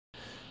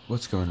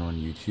What's going on,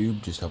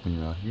 YouTube? Just helping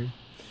you out here.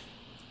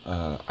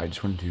 I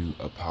just wanted to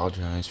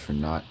apologize for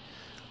not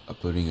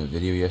uploading a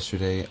video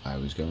yesterday. I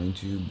was going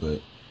to,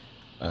 but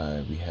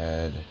we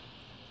had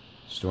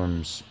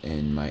storms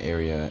in my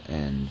area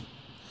and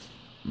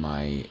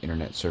my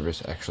internet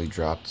service actually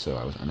dropped, so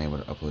I was unable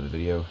to upload a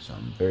video, so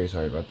I'm very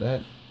sorry about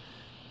that.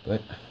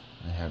 But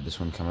I have this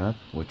one coming up,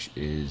 which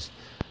is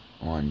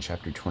on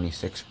Chapter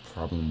 26,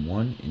 Problem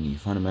 1 in the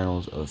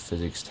Fundamentals of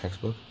Physics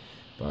textbook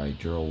by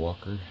Gerald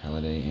Walker,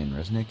 Halliday, and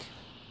Resnick.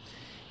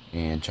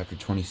 And Chapter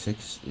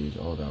 26 is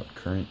all about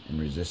current and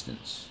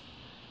resistance.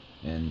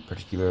 And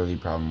particularly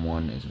Problem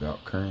 1 is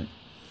about current.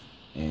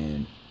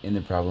 And in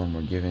the problem,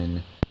 we're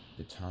given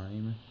the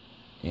time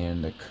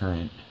and the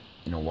current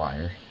in a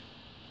wire.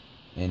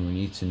 And we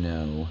need to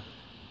know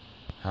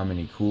how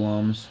many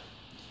coulombs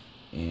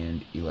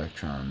and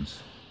electrons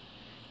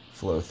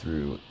flow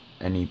through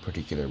any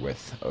particular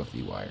width of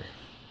the wire.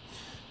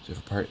 So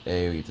for part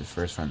A, we have to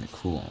first find the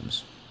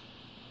coulombs.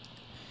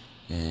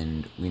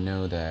 And we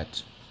know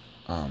that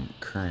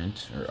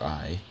current, or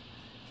I,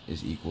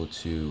 is equal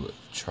to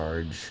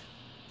charge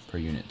per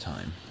unit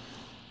time.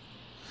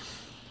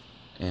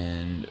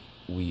 And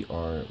we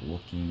are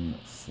looking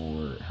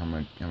for how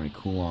many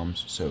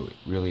coulombs, so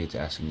really it's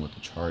asking what the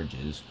charge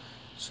is.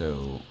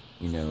 So,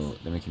 then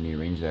we can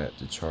rearrange that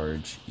to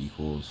charge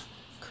equals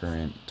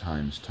current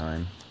times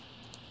time.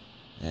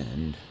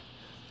 And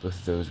both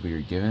of those we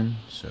are given,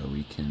 so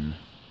we can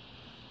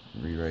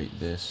rewrite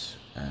this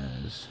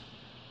as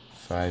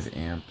 5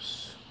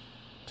 amps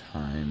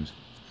times.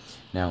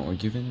 Now we're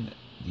given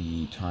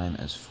the time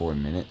as 4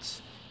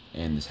 minutes,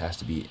 and this has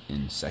to be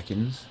in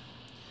seconds.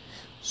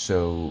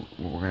 So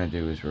what we're going to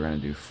do is we're going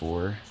to do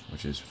 4,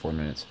 which is 4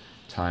 minutes,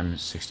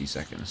 times 60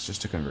 seconds,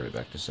 just to convert it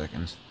back to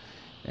seconds.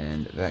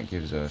 And that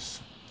gives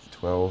us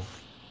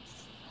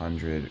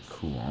 1200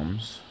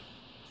 coulombs,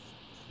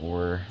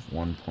 or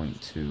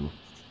 1.2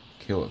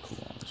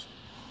 kilocoulombs.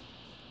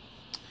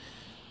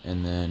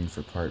 And then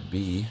for part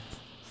B,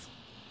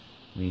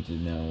 we need to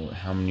know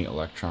how many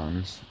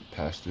electrons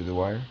pass through the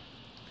wire.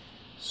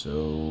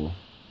 So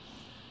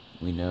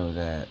we know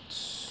that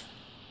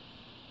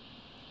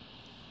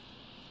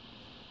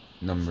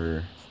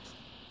number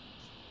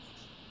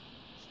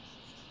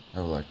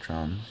of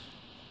electrons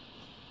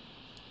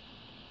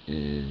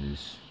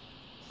is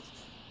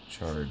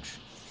charge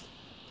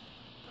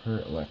per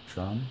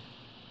electron.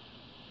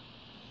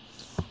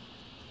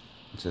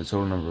 So the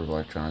total number of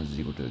electrons is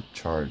equal to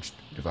charge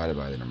divided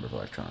by the number of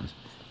electrons.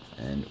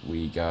 And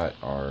we got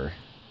our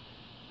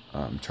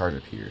charge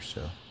up here,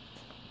 so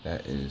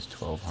that is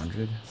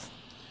 1200.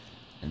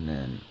 And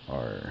then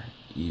our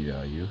E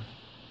value,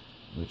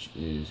 which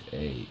is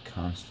a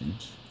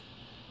constant,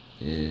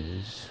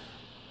 is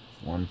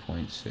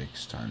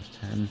 1.6 times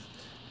 10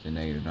 to the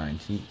negative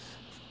 19th.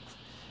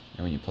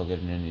 And when you plug it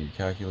into your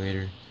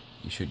calculator,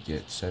 you should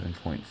get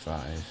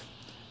 7.5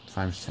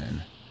 times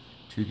 10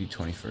 to the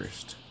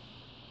 21st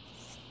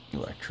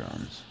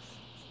electrons.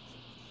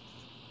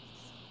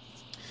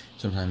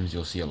 Sometimes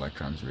you'll see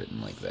electrons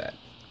written like that.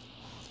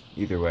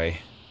 Either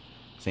way,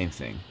 same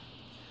thing.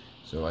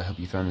 So I hope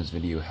you found this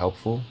video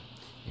helpful.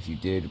 If you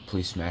did,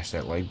 please smash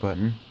that like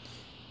button.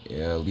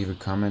 Leave a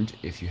comment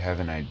if you have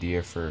an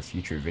idea for a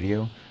future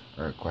video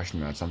or a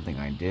question about something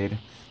I did.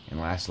 And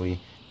lastly,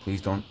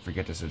 please don't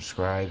forget to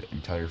subscribe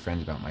and tell your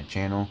friends about my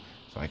channel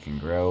so I can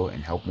grow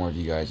and help more of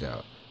you guys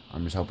out.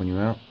 I'm just helping you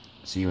out.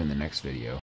 See you in the next video.